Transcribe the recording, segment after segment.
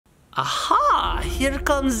Aha! Here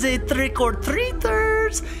comes the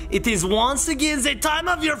trick-or-treaters! It is once again the time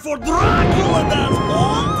of year for Dracula Dad's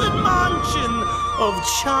haunted mansion of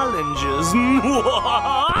challenges.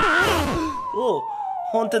 Oh,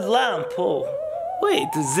 haunted lamp. Oh, wait,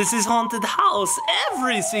 this is haunted house.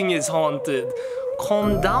 Everything is haunted.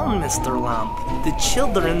 Calm down, Mr. Lamp. The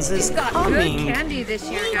children's is coming. Got good candy this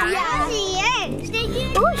year, guys.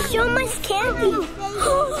 Yeah, oh, so much candy.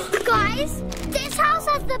 Guys, this house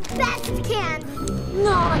has the best candy.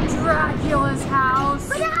 Not Dracula's house.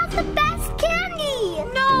 But it has the best candy.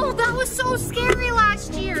 No, that was so scary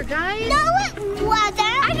last year, guys. No, it wasn't.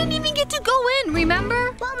 I didn't even get to go in,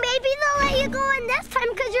 remember? Well, maybe they'll let you go in this time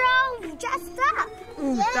because you're all dressed up.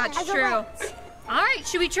 Yeah, that's true. All right,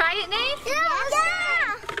 should we try it, Nate? Yeah.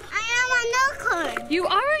 I am a unicorn. You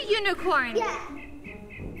are a unicorn. Yeah.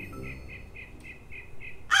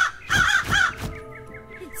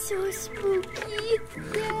 It's so spooky.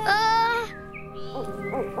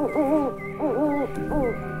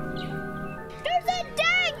 There's a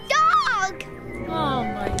dead dog. Oh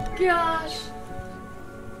my gosh.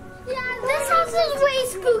 Yeah, this house is way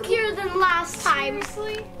spookier than last time.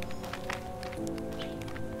 Seriously?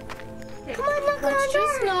 Come on, knock on Let's the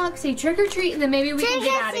just door. knock, say trick or treat, and then maybe we can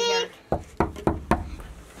get out of here.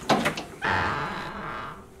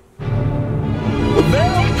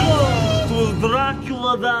 Welcome to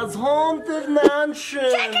Dracula Dad's haunted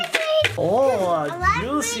mansion. Oh, a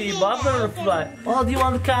juicy butterfly. Oh, do you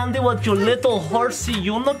want candy with your little horsey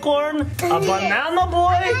unicorn? A banana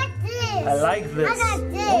boy? I like this. I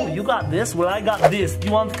got this. Oh, you got this? Well, I got this. Do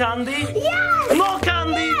you want candy? Yes. No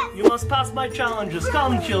candy! Yes. You must pass my challenges.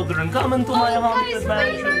 Come, children. Come into my haunted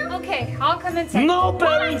mansion. Okay, I'll come inside. No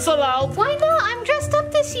parents allowed. Why not? I'm dressed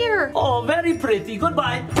up this year. Oh, very pretty.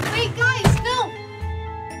 Goodbye. Wait, guys, no.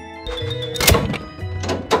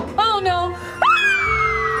 Oh, no.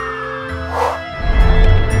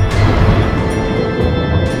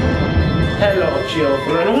 Hello,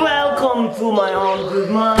 children. Welcome to my haunted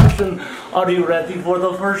mansion. Are you ready for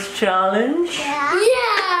the first challenge?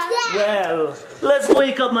 Yeah. Well, let's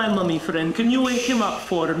wake up my mummy friend. Can you wake him up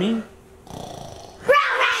for me? Oh,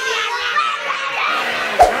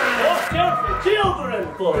 careful, children!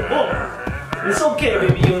 Oh. It's okay,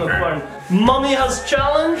 baby unicorn. Mummy has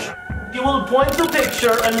challenged. You will point the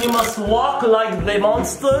picture and you must walk like the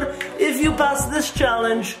monster. If you pass this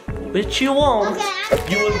challenge, which you won't,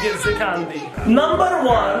 you will get the candy. Number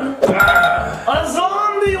 1, a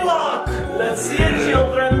zombie walk. Let's see it,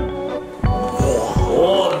 children.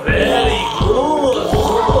 Oh, very good.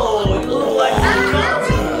 Oh, you look like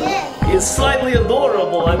a It's slightly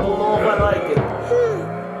adorable. I don't know if I like it.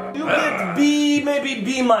 You get B, maybe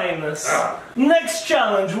B minus. Next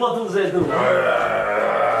challenge, what do they do?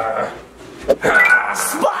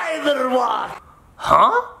 Spider walk.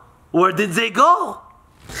 Huh? Where did they go?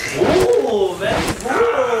 Oh, very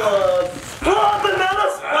good. Oh, banana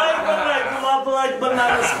spider. I do not like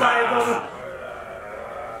banana spider.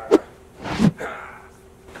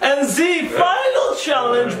 And the final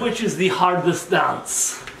challenge, which is the hardest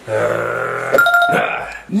dance.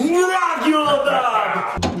 Dracula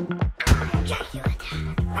Dad!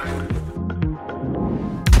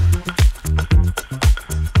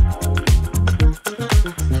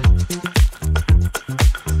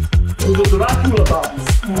 To the Dracula dance.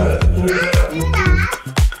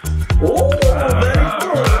 Oh, very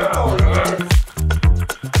good. Oh, yes.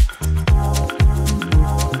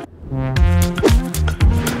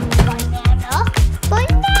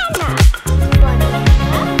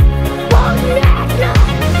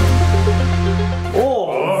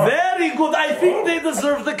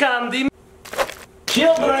 Deserve the candy.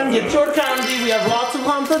 Children, get your candy. We have lots of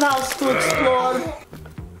haunted house to explore.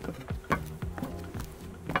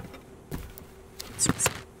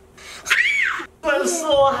 I'm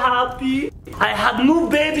so happy. I had new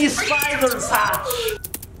baby spiders hatch.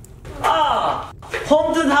 Ah,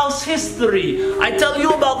 haunted house history. I tell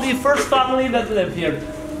you about the first family that lived here.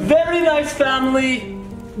 Very nice family,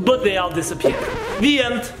 but they all disappeared. The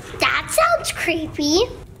end. That sounds creepy.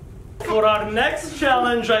 For our next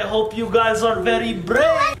challenge, I hope you guys are very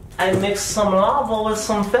brave. I mixed some lava with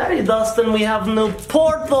some fairy dust and we have new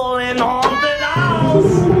portal in haunted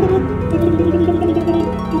house. I'm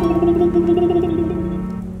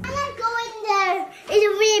gonna go in there. There's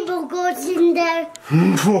a rainbow goes in there.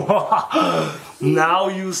 Now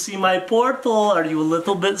you see my portal. Are you a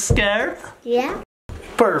little bit scared? Yeah.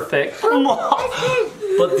 Perfect.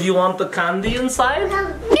 But do you want the candy inside?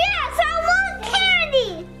 Yes, I want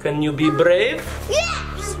candy. Can you be brave?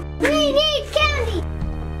 Yes, we need candy.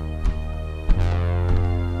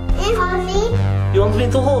 And hold me. You want me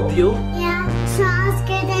to hold you? Yeah, so let's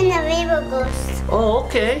get in the rainbow ghost. Oh,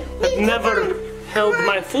 okay. I've never held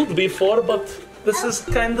my food before, but this is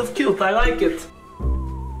kind of cute. I like it.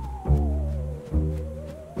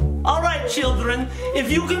 Alright, children,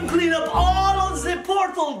 if you can clean up all of the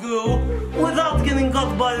portal goo without getting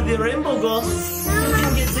caught by the rainbow ghost, you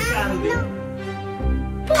can get the candy.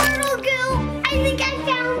 Portal goo! I think I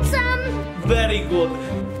found some. Very good.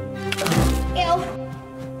 Ew.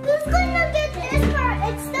 Who's gonna get this part?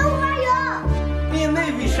 It's still high up. Me and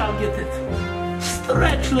Navey shall get it.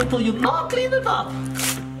 Stretch, little unicorn. Oh, clean it up.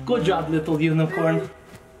 Good job, little unicorn.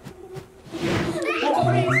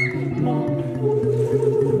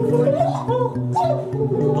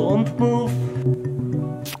 Don't move.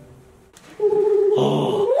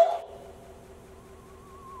 Oh.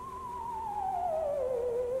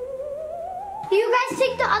 You guys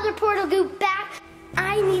take the other portal goo back.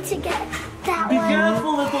 I need to get that Be one.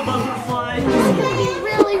 careful, little butterfly. It's gonna be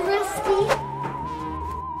really risky.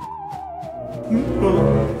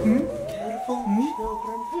 Careful,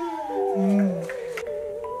 children.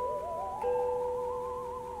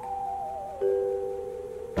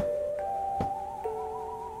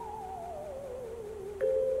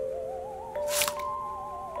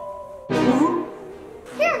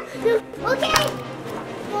 Here, okay.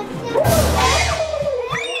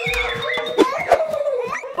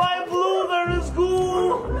 By blue, there is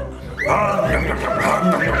goo.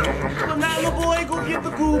 Banana boy, go get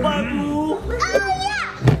the goo by blue.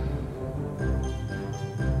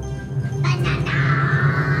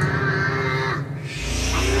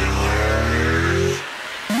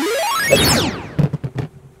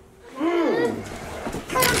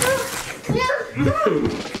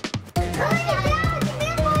 Oh yeah. Banana.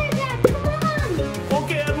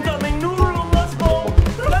 Okay, I'm coming. New room, let's go.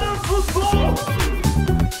 Let's go.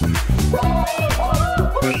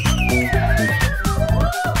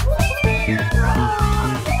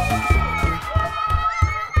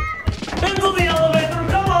 Into the elevator.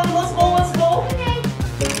 Come on, let's go, let's go.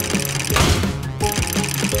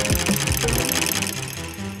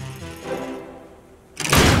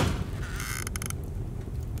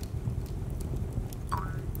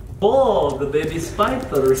 Oh, the baby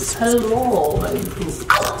spiders. Hello, my little.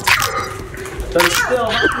 They're still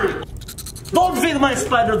hungry. Don't feed my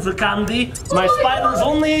spiders the candy. My spiders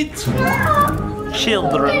only eat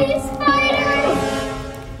children.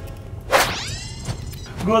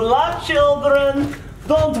 Good luck, children.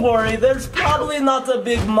 Don't worry, there's probably not a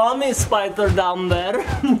big mommy spider down there.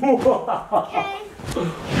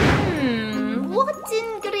 What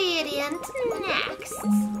ingredient next?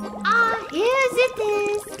 Ah, here's it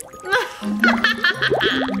is.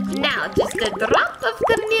 Now just a drop of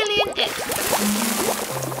chameleon extra.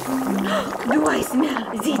 Do I smell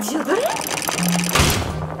the children?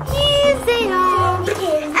 Here they are. What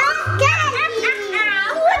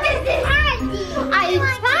is this? I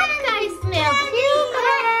thought I smelled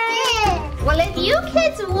children. Well, if you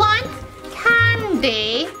kids want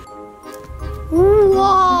candy,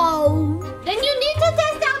 Whoa. then you need to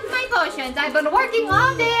test out my potions. I've been working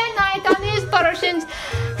all day and night on these potions,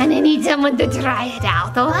 and I need someone to try it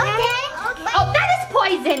out, okay? Oh, that is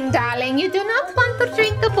poison, darling. You do not want to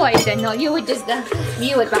drink the poison. No, you would just,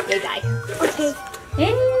 you would probably die. Okay.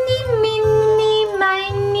 Eeny, meeny,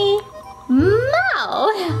 miny,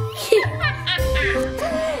 moe.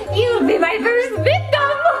 You'll be my first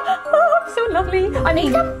victim. Oh, so lovely. I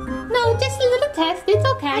mean, no, just a little test. It's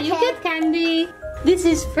okay. You get candy. This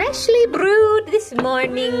is freshly brewed this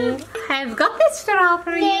morning. I've got this straw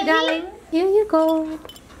for you, darling. Here you go.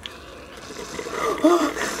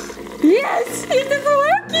 Oh, yes, it is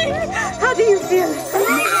working. How do you feel?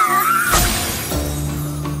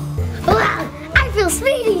 Wow, I feel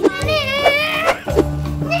speedy.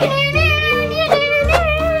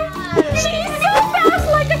 She's so fast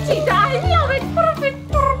like a cheetah. I love it. Perfect,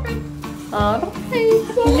 perfect. All right,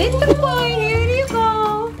 little boy, here you go.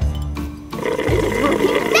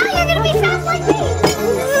 Now you're gonna be fast like me.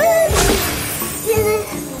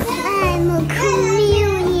 I'm a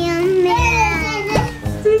chameleon man.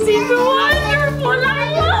 This is wonderful. I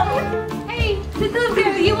love it. Hey, little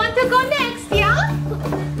girl, you want to go next, yeah?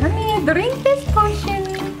 Let me drink this potion.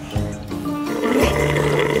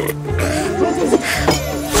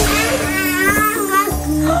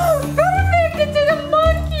 Perfect, it's a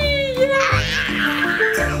monkey. Yeah.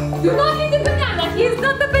 Do not eat the banana. He's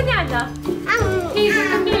not the banana. He's a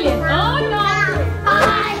chameleon. Oh no. I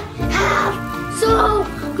have so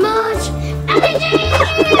much energy.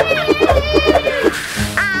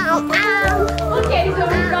 Ow, ow. Okay, so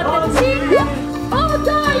we got the chicken. Oh,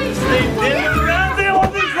 darling.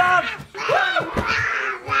 What is that?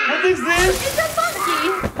 What is this? It's a monkey.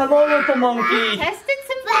 Hello, little monkey. Tested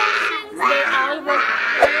some potions.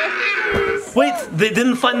 They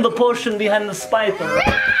didn't find the potion behind the spider.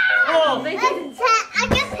 Oh, They didn't. I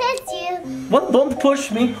can hit you. what? Don't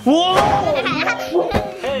push me. Whoa!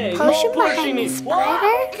 Hey, Potion no pushing behind me. the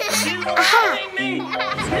spider? He's running me.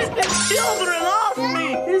 He's the children off me.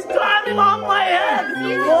 He's climbing on my head.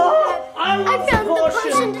 Whoa! I I found the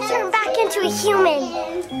potion to turn back into a human.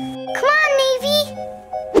 Come on, Navey.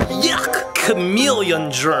 Yuck! Chameleon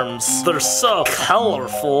germs. They're so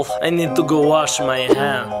colorful. I need to go wash my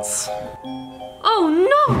hands. Oh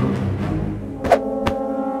no!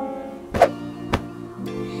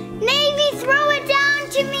 Navey, throw it down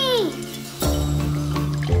to me.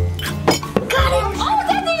 Got it. Oh,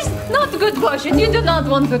 that is not good potion. You do not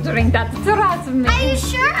want to drink that. Trust me. Are you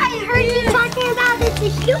sure? I heard you talking about it's a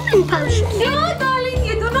human potion. No, darling,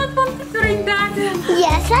 you do not want to drink that.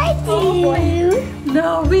 Yes, I do.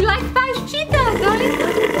 No, we like fast cheetah, darling.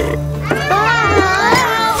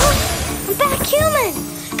 I'm back human.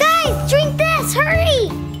 Guys, drink this. Hurry.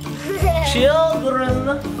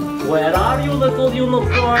 Children, where are you, little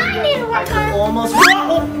unicorn? I need to work can on- almost.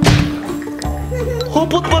 Whoa! Who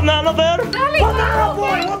put banana there? Darling, Banana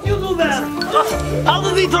boy, what you do there? How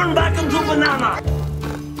did he turn back into banana?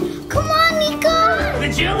 Come on, Niko. The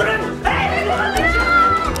children? Hey, the children!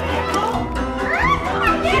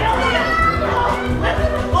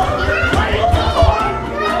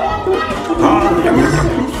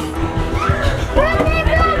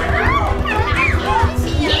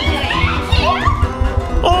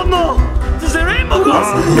 Oh no! There's a rainbow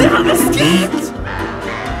ghost! They have escaped!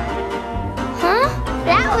 Huh?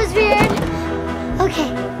 That was weird. Okay,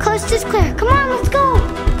 coast is clear. Come on, let's go.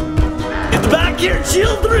 Get back here,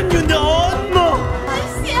 children, you know! No!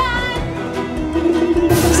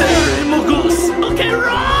 Say rainbow ghost! Okay,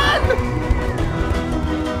 run!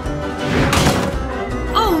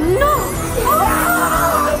 oh no!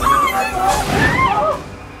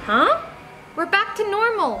 Huh? We're back to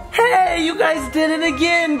normal. Hey, you guys did it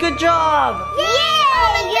again! Good job! Yeah!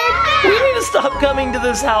 We need to stop coming to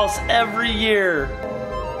this house every year.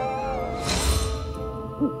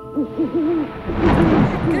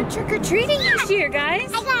 Good trick-or-treating this year,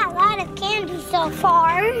 guys. I got a lot of candy so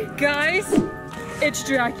far. Guys, it's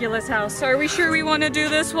Dracula's house. Are we sure we want to do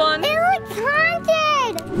this one? It looks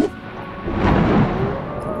haunted.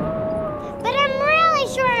 But I'm really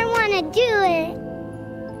sure I want to do it.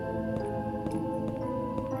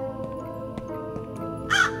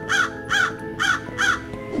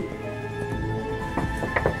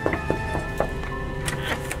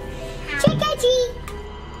 Trick or treat.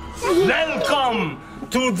 Welcome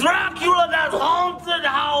to Dracula Dad's haunted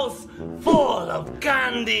house full of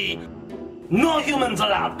candy. No humans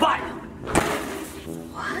allowed. Bye.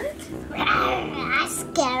 I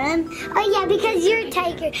scare him. Oh yeah, because you're a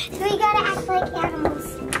tiger, so we gotta act like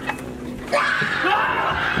animals.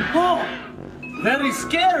 Oh, very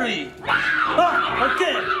scary.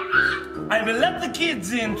 Okay. I will let the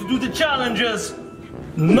kids in to do the challenges.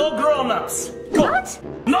 No grown-ups. Go. What?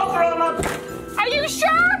 No grown-ups. Are you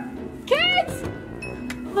sure? Kids?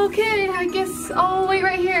 Okay, I guess I'll wait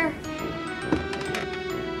right here.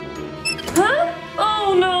 Huh?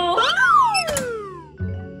 Oh no!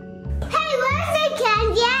 Hey, where's the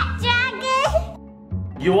candy at, Dragon?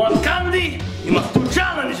 You want candy? You must do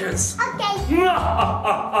challenges. Okay.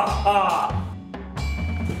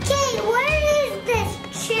 Okay, where is this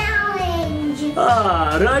challenge?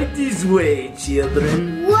 Right this way,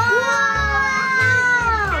 children. Whoa! Ow.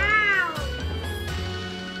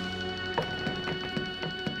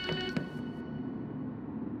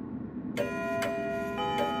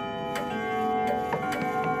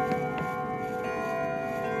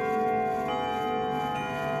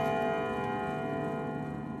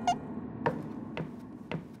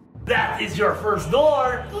 That is your first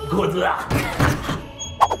door. Good luck.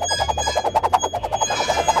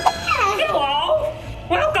 Hello!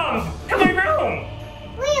 Welcome to my room!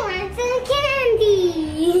 We want some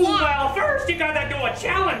candy. Well, first you gotta do a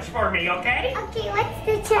challenge for me, okay? Okay,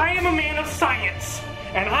 what's the I challenge? am a man of science,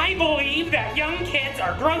 and I believe that young kids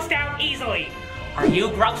are grossed out easily. Are you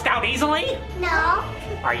grossed out easily? No.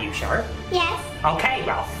 Are you sure? Yes. Okay,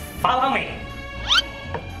 well, follow me.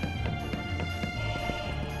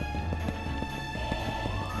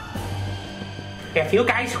 If you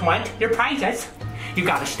guys want your prizes, you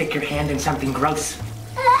gotta stick your hand in something gross.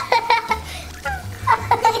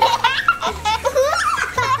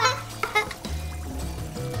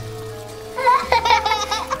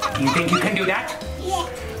 You think you can do that? Yeah.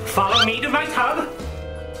 Follow me to my tub.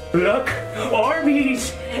 Look,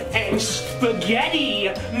 Arby's and spaghetti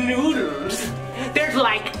noodles. There's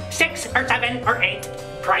like 6 or 7 or 8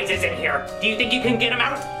 prizes in here. Do you think you can get them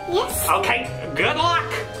out? Yes. Okay, good luck.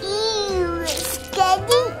 Ew, scary.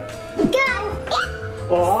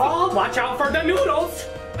 Oh, watch out for the noodles.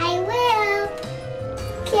 I will.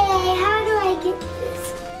 Okay, how do I get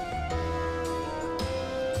this?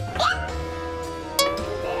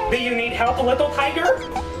 Do you need help, little tiger?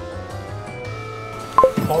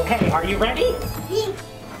 Okay, are you ready?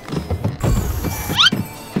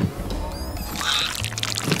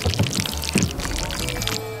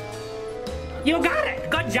 You got it.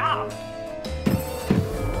 Good job.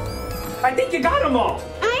 I think you got them all.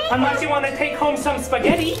 Unless you want to take home some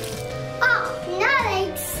spaghetti. Oh, no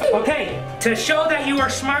thanks. Okay, to show that you are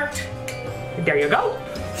smart, there you go.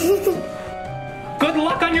 Good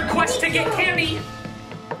luck on your quest to get candy.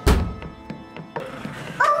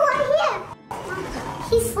 Oh, right here.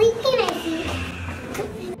 He's sleeping, I think.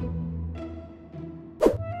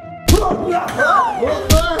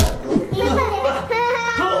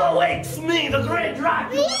 Oh, it's me, the great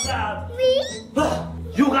Dracula Dad.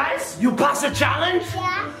 You guys, you pass a challenge?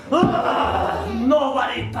 Yeah.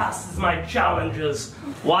 Nobody passes my challenges.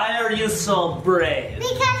 Why are you so brave?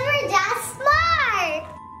 Because we're just smart.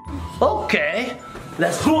 Okay,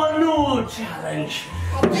 let's do a new challenge.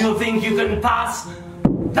 You think you can pass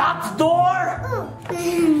that door?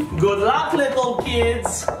 Good luck, little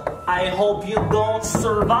kids. I hope you don't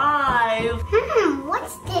survive.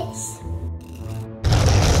 What's this?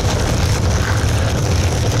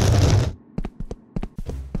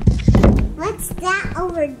 What's that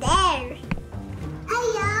over there?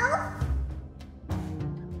 Hello?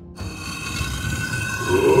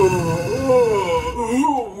 Who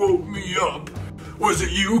woke me up? Was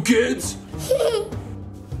it you kids?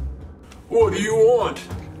 What do you want?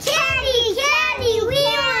 Candy! Candy! We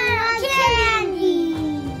want candy!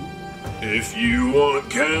 If you want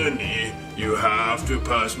candy, you have to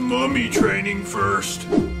pass mummy training first.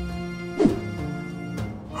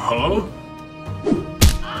 Huh?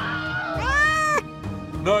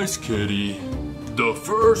 Nice kitty. The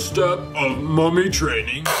first step of mummy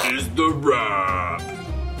training is the wrap.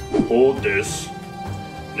 Hold this.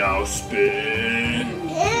 Now spin.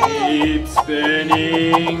 Keep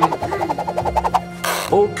spinning.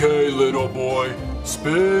 Okay, little boy.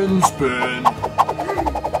 Spin, spin.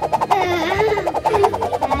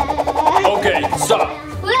 Okay, stop.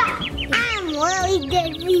 I'm really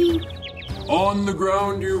dizzy. On the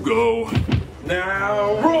ground you go.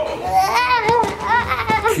 Now roll.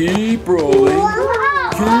 Keep rolling.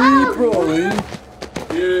 Keep rolling.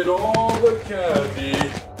 Get all the candy.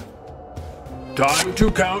 Time to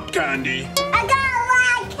count candy. I got a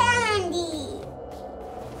lot of candy.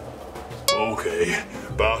 Okay,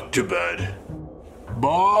 back to bed.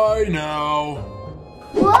 Bye now.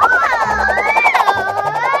 Whoa!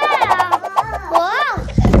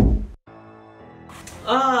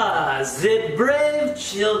 The brave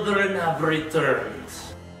children have returned.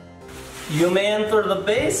 You may enter the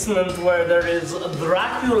basement where there is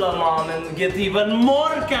Dracula Mom and get even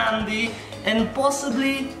more candy and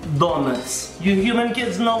possibly donuts. You human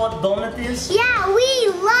kids know what donut is? Yeah, we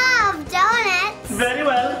love donuts. Very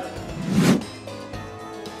well.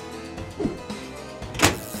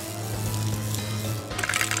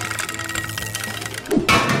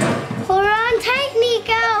 Hold on tight,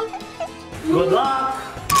 Niko. Good luck.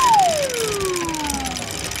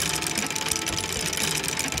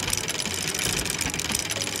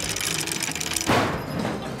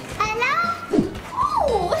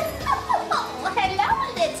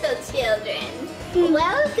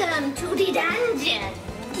 Welcome to the dungeon.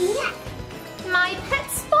 Yeah. My pet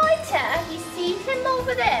spider, you see him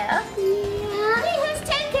over there? Yeah. He has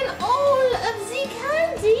taken all of the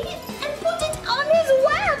candy and put it on his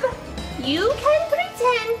web. You can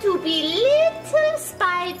pretend to be little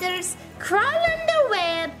spiders, crawl on the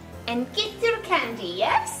web and get your candy,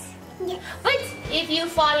 yes? Yeah. But if you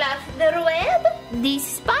fall off the web, the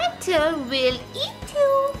spider will eat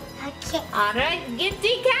you. Okay. All right, get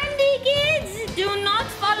the candy, kids. Do not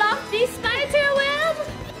fall off the spider web.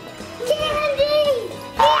 Candy!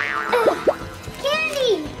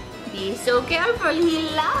 Candy! Be so careful. He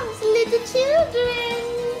loves little children.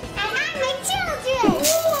 And I'm my children!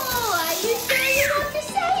 Oh, are you sure you want to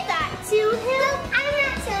say that to him? I'm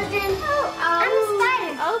not children. I'm a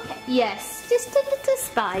spider. Okay. Yes, just a little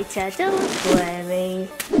spider. Don't worry.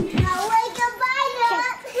 I'll wake up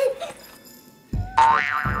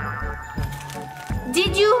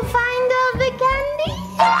Did you find all the candy?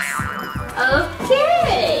 Yes.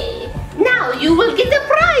 Okay. Now you will get a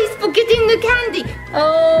prize for getting the candy.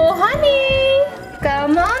 Oh, honey,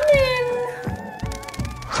 come on in.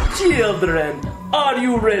 Children, are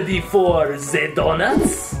you ready for the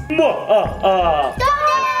donuts? Donuts!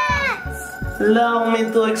 Allow me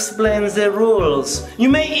to explain the rules. You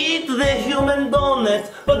may eat the human donut,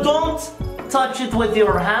 but don't touch it with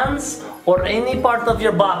your hands or any part of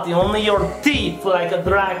your body, only your teeth like a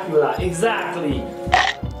Dracula. Exactly.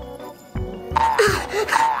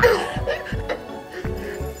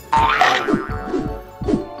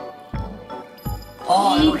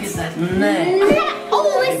 Oh, look at that neck.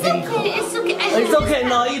 Oh, it's okay, it's okay. It's okay,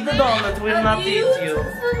 no, eat the donut, we'll not eat you.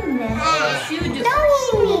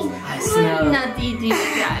 I smell. I'm not eating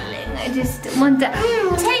you, darling. I just want to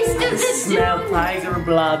taste of I this. smell tiger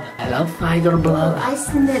blood. I love tiger blood. I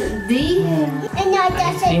smell deer. And I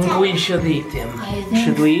I think we should eat him.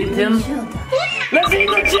 Should we eat him? Let's eat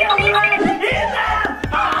the children! Eat them!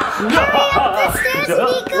 Niko.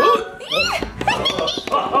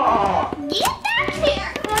 Get back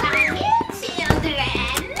here, children.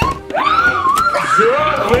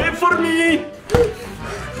 Wait for me!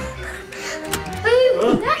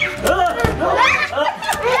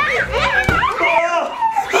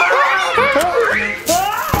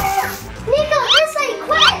 Niko, this ain't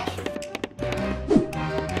quick.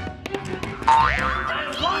 I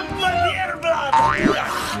want my deer blood!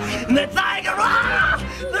 The tiger! Ah!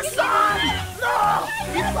 The sun! No!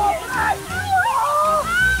 It's so bad!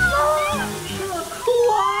 No!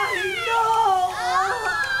 Why? No!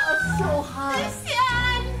 It's so hot.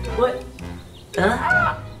 What? Huh?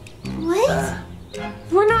 What?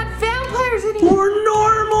 We're not vampires anymore. We're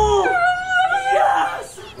normal!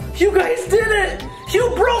 Yes! You guys did it! You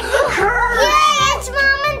broke the curse! Yay, it's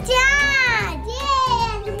Mom and Dad!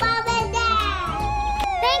 Yay, it's Mom and Dad!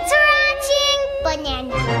 Thanks for watching!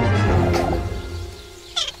 Banana.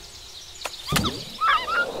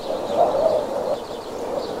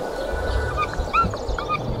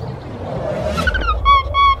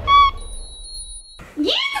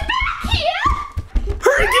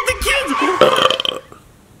 Hurry, get the kids!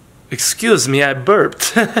 Excuse me, I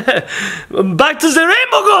burped. Back to the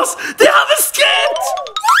rainbow ghosts! They have escaped!